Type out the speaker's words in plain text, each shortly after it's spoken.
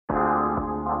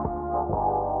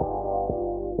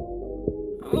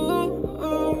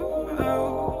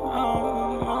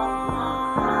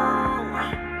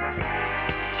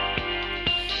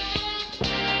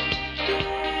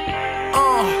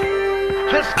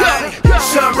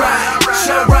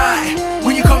Sunrise.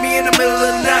 When you call me in the middle of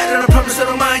the night, and I promise I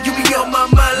don't mind, you be on my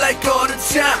mind like all the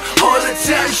time. All the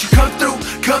time, you should come through,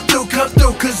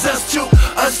 cause us two.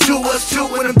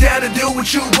 When I'm down to do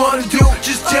what you wanna do,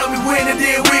 just tell me when and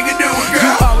then we can do it,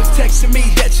 girl. You always texting me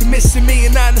that you're missing me,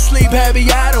 and honestly,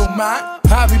 baby, I don't mind.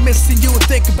 I'll be missing you and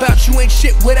think about you, ain't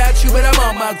shit without you, but I'm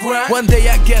on my grind. One day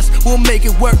I guess we'll make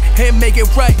it work and make it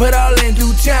right, but all in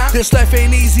due time. This life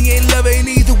ain't easy, ain't love ain't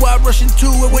either. Why rush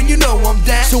into it when you know I'm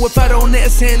down? So if I don't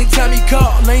answer anytime you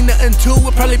call, ain't nothing to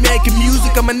it. Probably making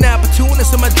music, I'm an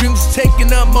opportunist, so my dreams is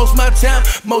taking up most my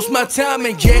time.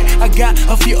 And yeah, I got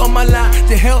a few on my line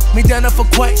to help me down for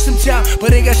quite some time,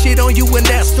 but ain't got shit on you and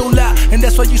that's no lie, and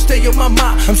that's why you stay on my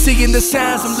mind. I'm seeing the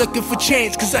signs, I'm looking for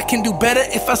change, cause I can do better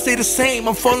if I stay the same.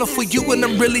 I'm falling for you and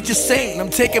I'm really just saying, I'm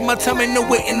taking my time, ain't no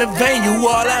waiting in vain. You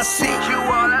all I see, you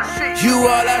all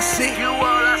I see,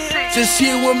 just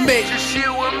you and me,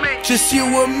 just you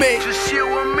and me.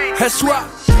 That's why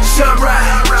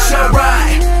sunrise.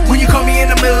 When you call me in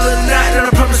the middle of the night, and I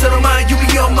promise I don't mind, you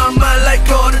be on my mind like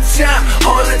all the time.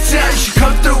 You should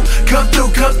come through,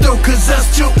 cause us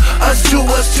two.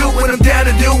 When I'm down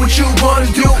to do what you wanna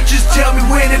do, just tell me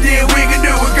when and then we can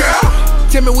do it, girl.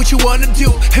 Tell me what you wanna do.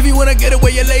 If you wanna get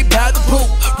away, you lay by the pool.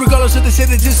 Regardless of the shit,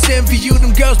 they just envy you.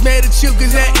 Them girls mad at you,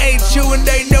 cause that ain't you, and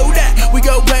they know that. We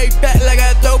go way back like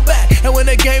I throw back. And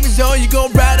when the game is on, you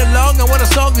gon' ride along. And when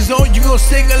the song is on, you gon'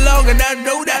 sing along. And I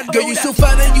know that. Girl, you so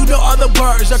fine and you know all the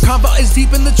words. Our combo is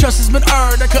deep and the trust has been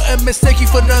earned. I couldn't mistake you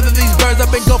for none of these birds.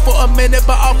 I've been gone for a minute,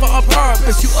 but all for a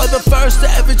purpose. You are the first to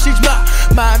ever change my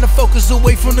mind and focus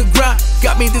away from the grind.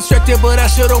 Got me distracted, but I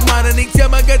sure don't mind.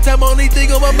 Anytime I got time, only thing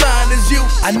on my mind is you.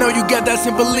 I know you got that,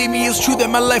 and believe me, it's true that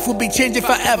my life would be changed if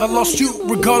I ever lost you.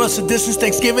 Regardless of distance,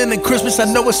 Thanksgiving and Christmas, I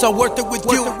know it's all worth it with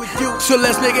you. So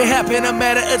let's make it happen, a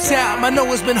matter of time. I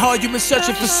know it's been hard, you've been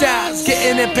searching for signs,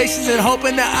 getting impatient and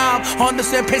hoping that I'm on the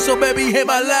same page, so baby, hit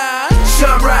my line.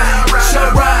 Sunrise.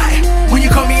 When you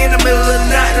call me in the middle of the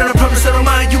night, and I promise I don't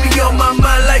mind, you be on my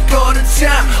mind like all the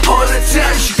time.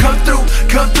 You should come through,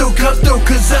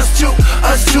 cause us two.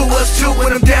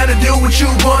 When I'm down to do what you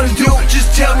wanna do,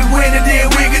 just tell me when and then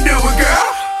we can do it, girl.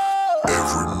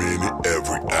 Every minute,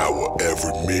 every hour,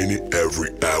 every minute, every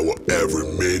hour, every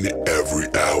minute, every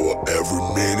hour, every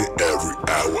minute, every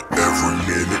hour, every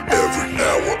minute, every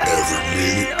hour, every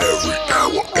minute, every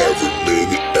hour, every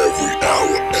minute, every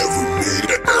hour, every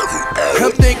minute, every hour.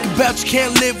 I'm thinking about you,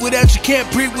 can't live without you,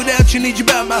 can't breathe without you, need you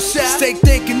by my side. Stay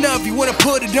thinking of you, wanna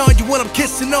put it on you, when I'm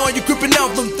kissing on you, gripping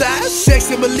on them thighs. Sex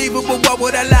unbelievable, why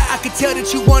would I lie? I can tell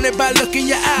that you want it by looking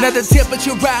your eyes. Now the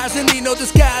temperature rising, need no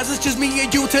disguise, it's just me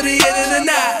and you to the end of the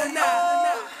night.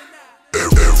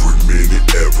 Every minute,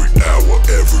 every hour,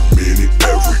 every minute,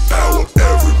 every hour,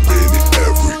 every minute,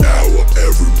 every hour,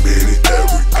 every minute,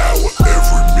 every hour,